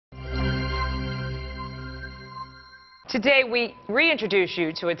Today, we reintroduce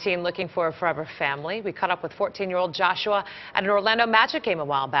you to a teen looking for a forever family. We caught up with 14-year-old Joshua at an Orlando Magic game a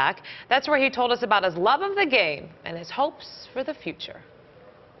while back. That's where he told us about his love of the game and his hopes for the future.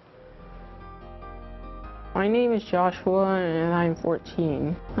 My name is Joshua and I'm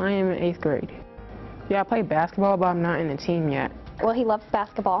 14. I am in 8th grade. Yeah, I play basketball, but I'm not in a team yet. Well, he loves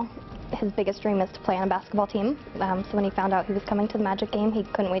basketball. His biggest dream is to play on a basketball team. So when he found out he was coming to the Magic game, he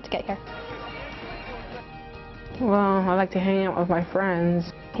couldn't wait to get here. Well, I like to hang out with my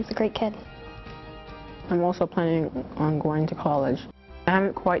friends. He's a great kid. I'm also planning on going to college. I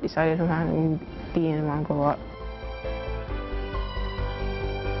haven't quite decided who I'm going to be in when I grow up.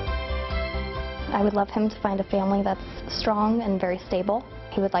 I would love him to find a family that's strong and very stable.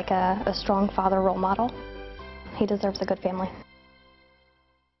 He would like a strong father role model. He deserves a good family.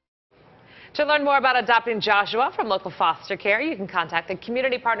 To learn more about adopting Joshua from local foster care, you can contact the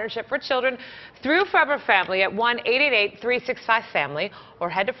Community Partnership for Children through Forever Family at 1-888-365-FAMILY or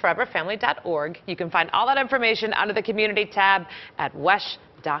head to foreverfamily.org. You can find all that information under the Community tab at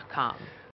WESH.com.